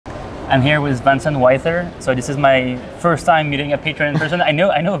I'm here with Vincent Weisser. So this is my first time meeting a patron in person. I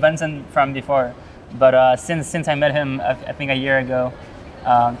know Vincent from before, but since I met him, I think a year ago,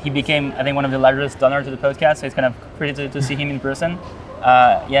 he became, I think, one of the largest donors to the podcast. So it's kind of crazy to see him in person.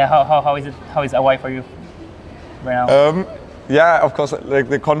 Yeah, how is Hawaii for you right now? Yeah, of course. Like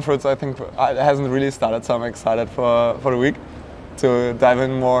the conference, I think it hasn't really started, so I'm excited for the week to dive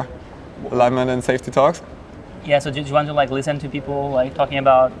in more alignment and safety talks. Yeah. So do you want to like listen to people like talking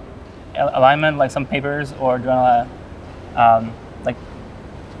about alignment, like some papers, or do you want to like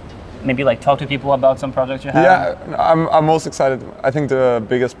maybe like talk to people about some projects you have? Yeah, I'm most excited. I think the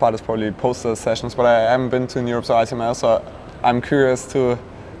biggest part is probably poster sessions, but I haven't been to Europe, so ICML, so I'm curious to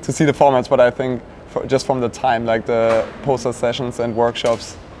see the formats. But I think just from the time, like the poster sessions and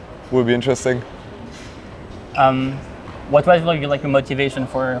workshops will be interesting. What was like your motivation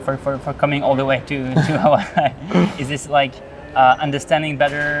for coming all the way to Hawaii? Is this like understanding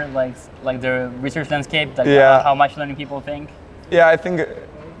better like the research landscape, like how much learning people think? Yeah, I think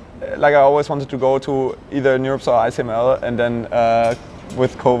like I always wanted to go to either Europe or ICML, and then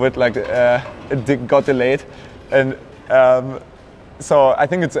with COVID, like it got delayed, and so I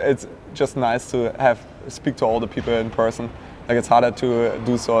think it's just nice to speak to all the people in person. Like it's harder to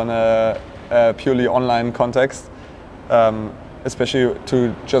do so in a purely online context, especially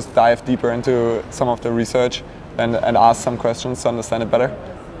to just dive deeper into some of the research and ask some questions to understand it better.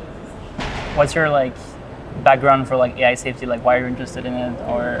 What's your like background for like AI safety? Like why are you interested in it?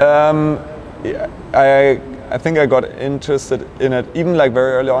 Or yeah, I think I got interested in it even like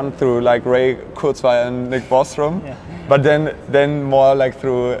very early on through like Ray Kurzweil and Nick Bostrom, yeah. But then more like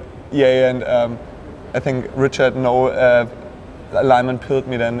through EA and I think Richard alignment pilled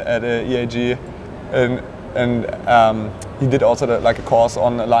me then at EAG, and he did also like a course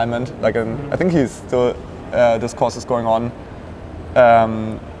on alignment. Like I think he's still this course is going on,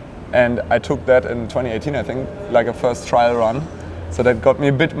 and I took that in 2018. I think like a first trial run. So that got me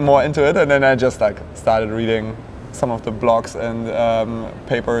a bit more into it, and then I just like started reading some of the blogs and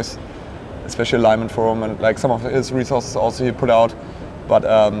papers, especially Alignment Forum, and like some of his resources also he put out. But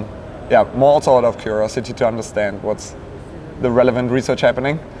yeah, more also out of curiosity to understand what's the relevant research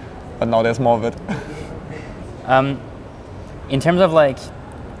happening. But now there's more of it. In terms of like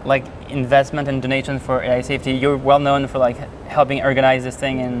investment and donation for AI safety, you're well known for like helping organize this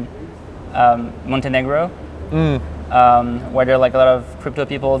thing in Montenegro. Where there are like a lot of crypto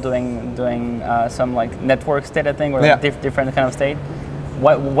people doing some like network state, I think, or like different kind of state.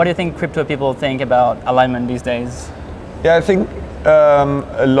 What do you think crypto people think about alignment these days? Yeah, I think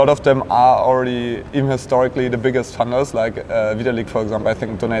a lot of them are already, even historically, the biggest funders. Like Vitalik, for example, I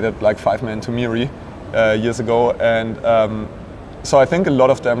think donated like 5 million to Miri years ago, and so I think a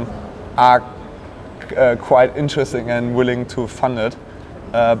lot of them are quite interesting and willing to fund it.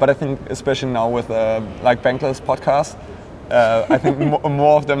 But I think especially now with like Bankless podcast, I think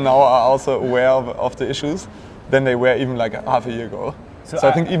more of them now are also aware of the issues than they were even like half a year ago. So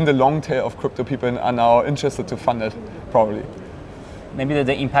I think even the long tail of crypto people are now interested to fund it, probably. Maybe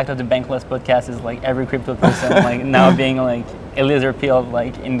the impact of the Bankless podcast is like every crypto person like now being like a laser peel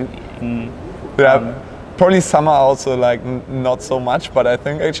like in yeah, probably some are also like not so much, but I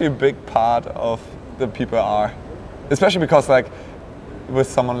think actually a big part of the people are, especially because like with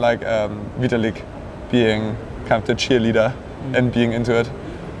someone like Vitalik being kind of the cheerleader and being into it.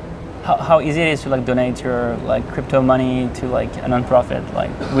 How easy it is to like donate your like crypto money to like a nonprofit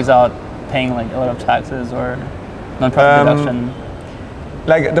like without paying like a lot of taxes or nonprofit deduction?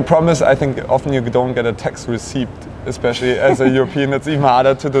 Like the problem is, I think often you don't get a tax receipt, especially as a European. It's even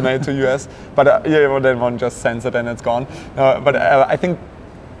harder to donate to US. But yeah, well, then one just sends it and it's gone. But I think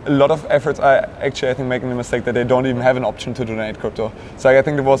a lot of efforts are actually, I think, making the mistake that they don't even have an option to donate crypto. So I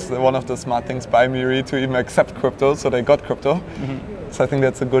think it was one of the smart things by Miri to even accept crypto, so they got crypto. So I think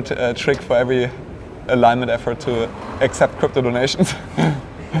that's a good trick for every alignment effort to accept crypto donations.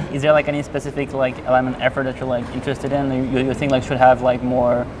 Is there like any specific like alignment effort that you're like interested in? You think like should have like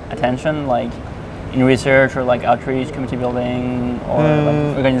more attention, like in research or like outreach, community building, or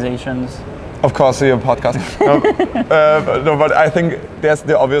like organizations? Of course, your podcast. No, but I think there's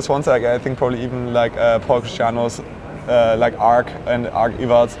the obvious ones. Like I think probably even like Paul Cristiano's, like ARC and ARC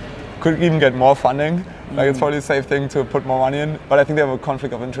Evalds could even get more funding. Like it's probably a safe thing to put more money in. But I think they have a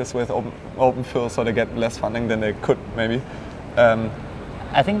conflict of interest with open fill, so they get less funding than they could maybe.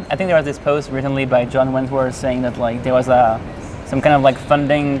 I think there was this post recently by John Wentworth saying that like there was some kind of like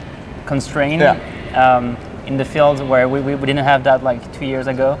funding constraint in the field where we didn't have that like 2 years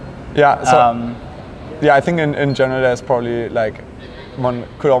ago. Yeah, so yeah, I think in general there's probably like one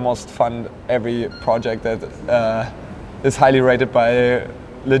could almost fund every project that is highly rated by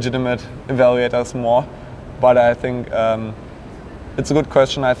legitimate evaluators more. But I think it's a good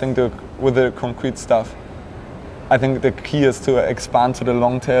question. I think with the concrete stuff, I think the key is to expand to the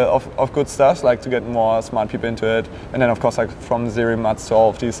long tail of good stuff, like to get more smart people into it. And then of course, like from zero mats to all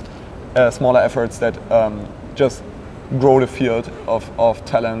of these smaller efforts that just grow the field of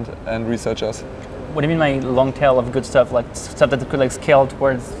talent and researchers. What do you mean by long tail of good stuff? Like stuff that could like scale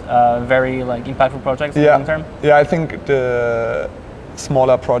towards very like impactful projects in the long term? Yeah, I think the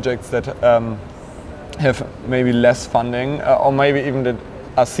smaller projects that have maybe less funding, or maybe even that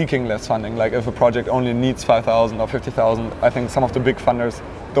are seeking less funding. Like if a project only needs 5,000 or 50,000, I think some of the big funders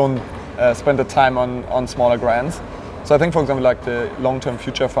don't spend the time on smaller grants. So I think, for example, like the long-term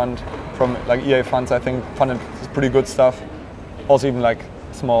future fund from like EA funds, I think funded pretty good stuff. Also even like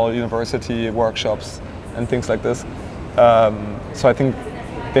small university workshops and things like this. So I think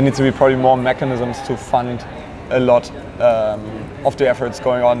there needs to be probably more mechanisms to fund a lot of the efforts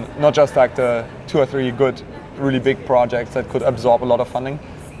going on, not just like the 2 or 3 good, really big projects that could absorb a lot of funding,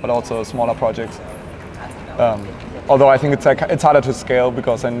 but also smaller projects. Although I think it's harder to scale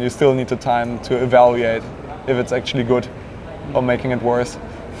because then you still need the time to evaluate if it's actually good or making it worse.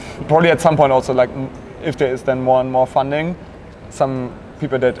 Probably at some point also, like if there is then more and more funding, some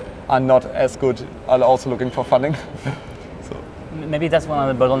people that are not as good are also looking for funding. So maybe that's one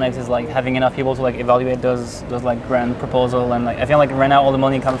of the bottlenecks, is like having enough people to like evaluate those like grant proposal. And like I feel like right now all the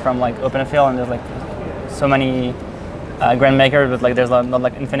money comes from like OpenFL, and there's like so many grant makers, but like there's not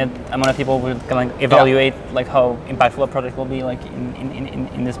like infinite amount of people who can like evaluate like how impactful a project will be like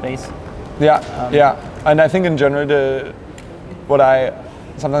in this space. Yeah, and I think in general what I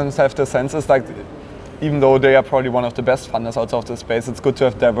sometimes have the sense is like, even though they are probably one of the best funders out of the space, it's good to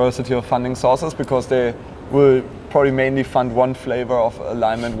have diversity of funding sources, because they will probably mainly fund one flavor of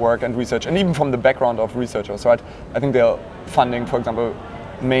alignment work and research, and even from the background of researchers, right? I think they're funding, for example,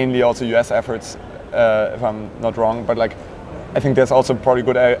 mainly also US efforts, if I'm not wrong, but like I think there's also probably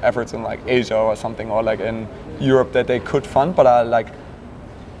good efforts in like Asia or something, or like in Europe that they could fund, but are like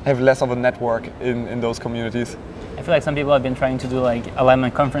have less of a network in those communities. I feel like some people have been trying to do like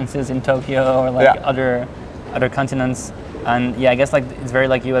alignment conferences in Tokyo or like other continents, and yeah, I guess like it's very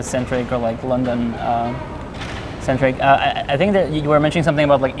like US centric or like London centric. I think that you were mentioning something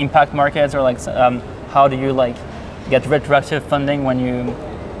about like impact markets, or like how do you like get retroactive funding when you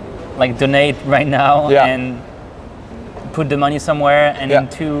like donate right now and put the money somewhere, and in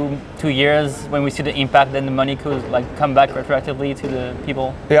two years when we see the impact, then the money could like come back retroactively to the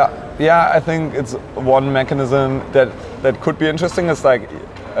people. Yeah, I think it's one mechanism that could be interesting. Is like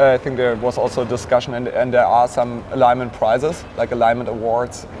I think there was also a discussion, and there are some alignment prizes, like alignment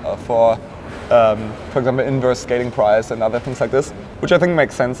awards for example, inverse scaling prize and other things like this, which I think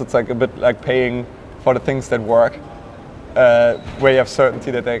makes sense. It's like a bit like paying for the things that work, where you have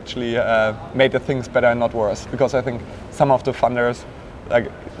certainty that they actually made the things better and not worse. Because I think some of the funders,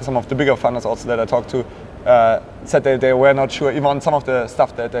 like some of the bigger funders also that I talked to, said they were not sure, even on some of the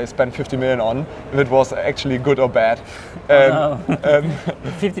stuff that they spent 50 million on, if it was actually good or bad.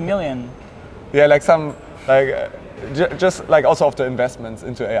 50 million? Yeah, like some, like just like also of the investments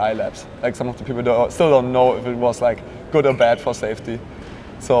into AI labs. Like some of the people still don't know if it was like good or bad for safety.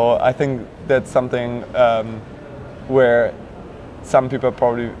 So I think that's something where some people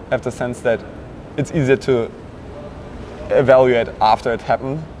probably have the sense that it's easier to evaluate after it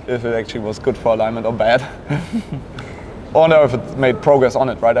happened, if it actually was good for alignment or bad. Or no, if it made progress on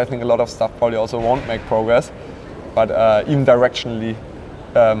it, right? I think a lot of stuff probably also won't make progress, but even directionally,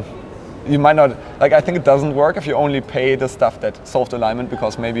 you might not, like I think it doesn't work if you only pay the stuff that solved alignment,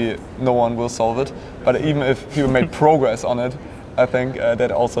 because maybe no one will solve it. But even if people made progress on it, I think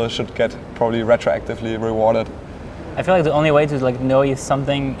that also should get probably retroactively rewarded. I feel like the only way to like know if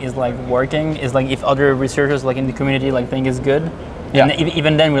something is like working is like if other researchers like in the community like think it's good. Yeah. And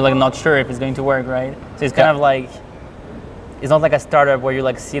even then we're like not sure if it's going to work, right? So it's kind of like, it's not like a startup where you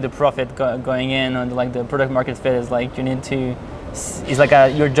like see the profit going in, and like the product market fit is like you need to. It's like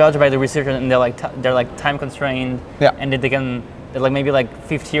you're judged by the researcher, and they're like time constrained, and they're like maybe like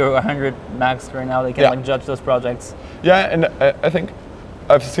 50 or 100 max right now. They can like judge those projects. Yeah, and I think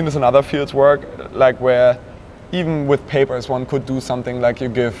I've seen this in other fields work, like where even with papers one could do something like you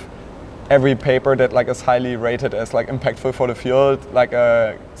give every paper that like is highly rated as like impactful for the field like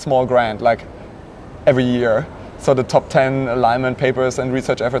a small grant like every year. So the top 10 alignment papers and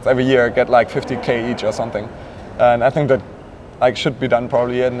research efforts every year get like 50K each or something. And I think that like should be done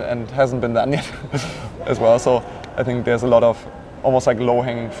probably and hasn't been done yet as well. So I think there's a lot of almost like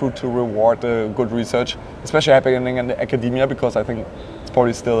low-hanging fruit to reward the good research, especially happening in the academia, because I think it's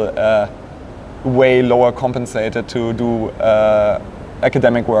probably still way lower compensated to do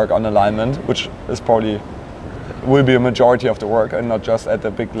academic work on alignment, which is probably will be a majority of the work and not just at the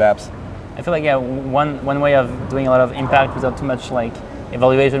big labs. I feel like one way of doing a lot of impact without too much like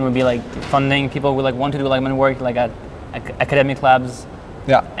evaluation would be like funding. People would like want to do alignment work like at academic labs.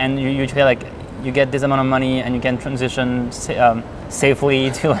 Yeah. And you feel like you get this amount of money and you can transition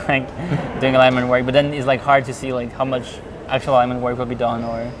safely to like doing alignment work, but then it's like hard to see like how much actual alignment work will be done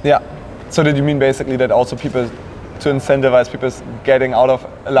or. Yeah. So did you mean basically that also people, to incentivize people getting out of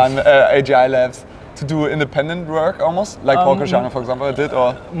alignment, AGI labs to do independent work almost, like Paul Krishana, for example, did,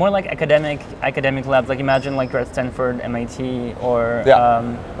 or? More like academic labs, like imagine like you're at Stanford, MIT, or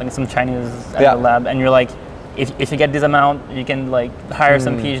like some Chinese lab, and you're like, if you get this amount, you can like hire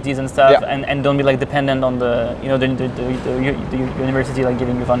some PhDs and stuff, and don't be like dependent on the university like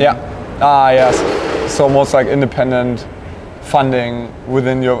giving you funding. Yeah. Yes. So almost like independent funding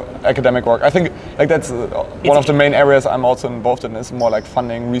within your academic work. I think like that's one of the main areas I'm also involved in, is more like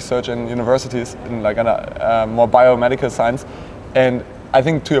funding research in universities in like more biomedical science. And I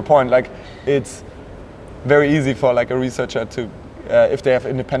think to your point, like it's very easy for like a researcher to if they have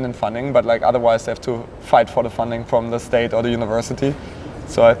independent funding, but like otherwise they have to fight for the funding from the state or the university.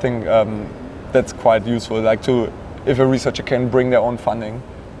 So I think that's quite useful, like if a researcher can bring their own funding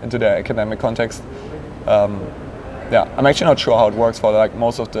into their academic context. Yeah, I'm actually not sure how it works for like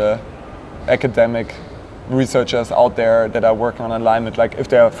most of the academic researchers out there that are working on alignment, like if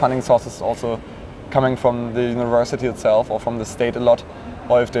their funding sources also coming from the university itself or from the state a lot,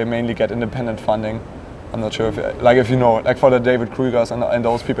 or if they mainly get independent funding. I'm not sure if you know, like for the David Krugers and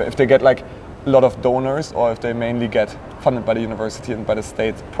those people, if they get like a lot of donors or if they mainly get funded by the university and by the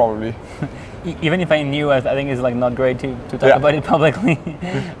state, probably. Even if I knew, I think it's like not great to talk about it publicly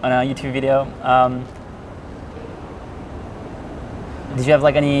on a YouTube video. Did you have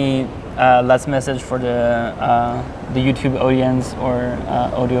like any last message for the YouTube audience or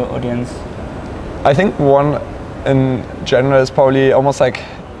audio audience? I think one in general is probably almost like,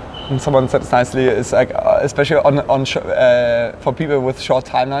 and someone said it nicely, is like especially on for people with short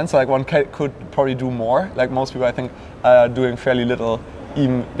timelines. So like one could probably do more. Like most people, I think, are doing fairly little,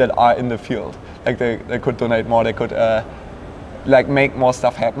 even that are in the field. Like they could donate more. They could like make more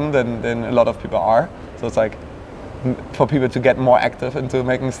stuff happen than a lot of people are. So it's like for people to get more active into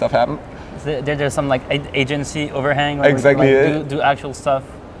making stuff happen. There's some like agency overhang. Or exactly. Like do actual stuff.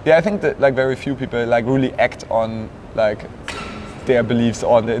 Yeah, I think that like very few people like really act on like their beliefs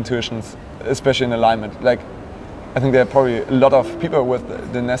or their intuitions, especially in alignment. Like, I think there are probably a lot of people with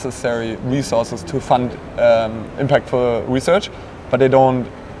the necessary resources to fund impactful research, but they don't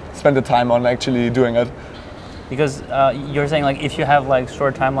spend the time on actually doing it. Because you're saying like if you have like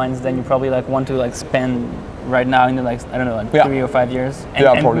short timelines, then you probably like want to like spend right now in the like, I don't know, like 3 or 5 years.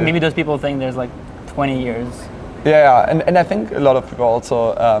 And maybe those people think there's like 20 years. Yeah, and I think a lot of people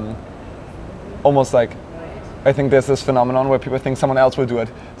also almost like, I think there's this phenomenon where people think someone else will do it.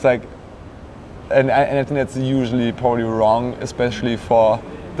 It's like, and I think that's usually probably wrong, especially for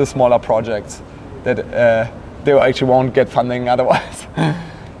the smaller projects, that they actually won't get funding otherwise.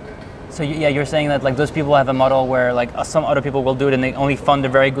 So you're saying that like those people have a model where like some other people will do it and they only fund the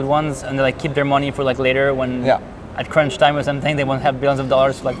very good ones and they like keep their money for like later when at crunch time or something they won't have billions of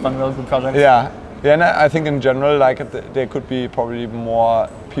dollars to like fund real good projects. Yeah, and I think in general like there could be probably more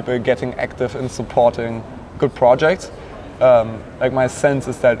people getting active in supporting good projects. Like my sense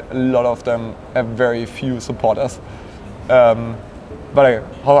is that a lot of them have very few supporters. But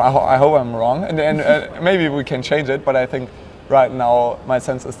I hope I'm wrong, and maybe we can change it. But I think right now my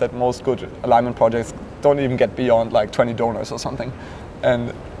sense is that most good alignment projects don't even get beyond like 20 donors or something.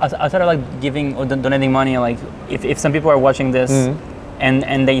 And outside of like giving or donating money, like if some people are watching this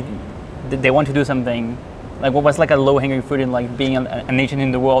and they want to do something. Like what's like a low-hanging fruit in like being a nation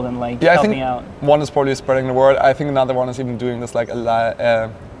in the world and like helping out? One is probably spreading the word. I think another one is even doing this like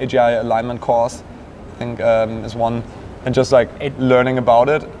AGI alignment course. I think is one, and just like learning about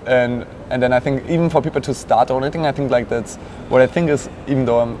it. And then I think even for people to start donating, I think like that's what I think is, even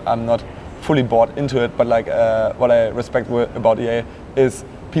though I'm not fully bought into it, but like what I respect about EA is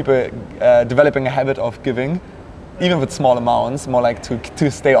people developing a habit of giving, even with small amounts, more like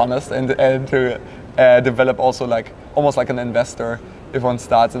to stay honest and to develop also like almost like an investor. If one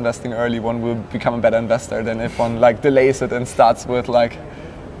starts investing early, one will become a better investor than if one like delays it and starts with like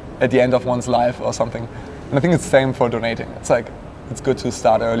at the end of one's life or something. And I think it's the same for donating. It's like it's good to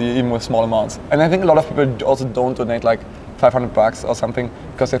start early, even with small amounts. And I think a lot of people also don't donate like $500 or something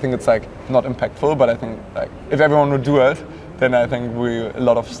because they think it's like not impactful. But I think like if everyone would do it, then I think a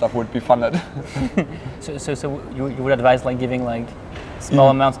lot of stuff would be funded. So you would advise like giving like small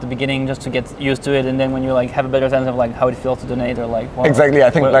amounts at the beginning just to get used to it, and then when you like have a better sense of like how it feels to donate or like exactly, I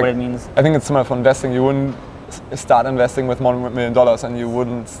think what like it means. I think it's similar for investing. You wouldn't start investing with $1 million, and you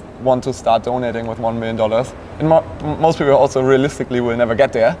wouldn't want to start donating with $1 million. And most people also realistically will never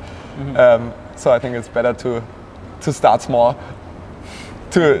get there. So I think it's better to start small,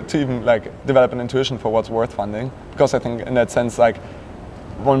 to even like develop an intuition for what's worth funding. Because I think in that sense, like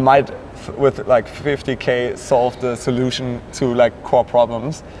one might with like 50K solve the solution to like core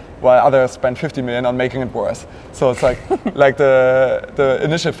problems, while others spend 50 million on making it worse. So it's like like the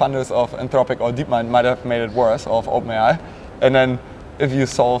initial funders of Anthropic or DeepMind might have made it worse, or of OpenAI. And then if you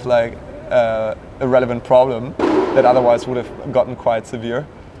solve like a relevant problem that otherwise would have gotten quite severe,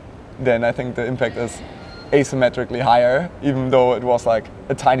 then I think the impact is asymmetrically higher, even though it was like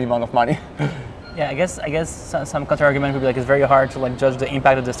a tiny amount of money. Yeah, I guess some counter argument would be like it's very hard to like judge the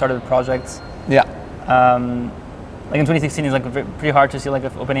impact at the start of the projects. Yeah. Like in 2016, it's like pretty hard to see like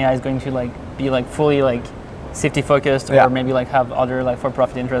if OpenAI is going to like be like fully like safety focused, or maybe like have other like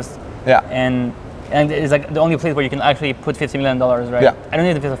for-profit interests. Yeah. And it's like the only place where you can actually put $50 million, right? Yeah. I don't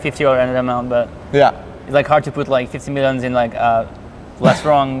know if it's a 50 or another amount, but yeah, it's like hard to put like 50 millions in like a less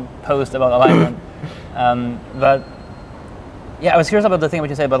wrong post about alignment. But yeah, I was curious about the thing what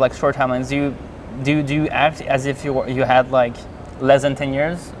you said about like short timelines. Do you act as if you had like less than 10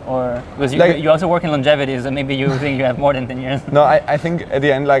 years, or because you also work in longevity, so maybe you think you have more than 10 years? No, I think at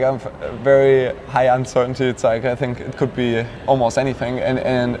the end, like I'm very high uncertainty. It's like I think it could be almost anything,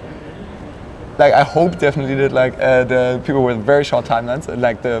 and like I hope definitely that like the people with very short timelines,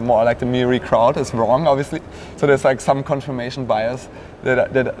 like the more like the Miri crowd, is wrong, obviously. So there's like some confirmation bias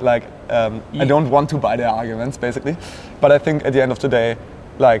that like I don't want to buy their arguments basically, but I think at the end of the day,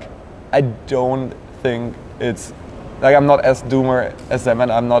 like I don't think it's like I'm not as doomer as them,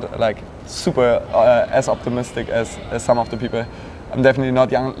 and I'm not like super as optimistic as some of the people. I'm definitely not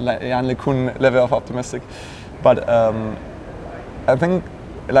Jan LeCun level of optimistic, but I think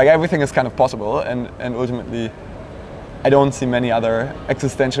like everything is kind of possible, and ultimately I don't see many other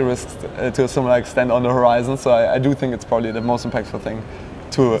existential risks to a similar extent on the horizon. So I do think it's probably the most impactful thing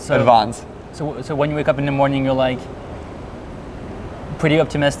to advance. So when you wake up in the morning, you're like pretty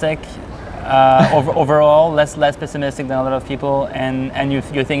optimistic. Overall, less pessimistic than a lot of people, and you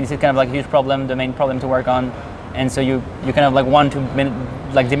think this is kind of like a huge problem, the main problem to work on, and so you kind of like want to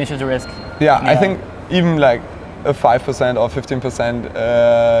like diminish the risk. Yeah, I think even like a 5% or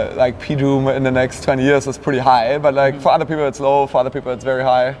 15% like P-doom in the next 20 years is pretty high, but like for other people it's low, for other people it's very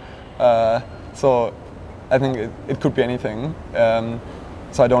high. So I think it could be anything.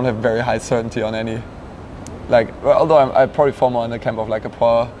 So I don't have very high certainty on any. Like, well, although I probably fall more in the camp of like a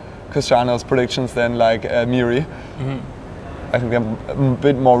Paul Cristiano's predictions than like Miri. I think they're a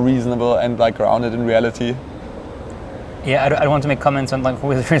bit more reasonable and like grounded in reality. Yeah, I don't want to make comments on like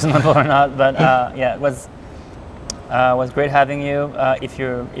who is reasonable or not, but yeah, it was great having you. If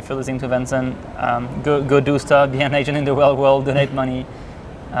you're listening to Vincent, go do stuff, be an agent in the real world, donate money.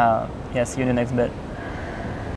 Yeah, see you in the next bit.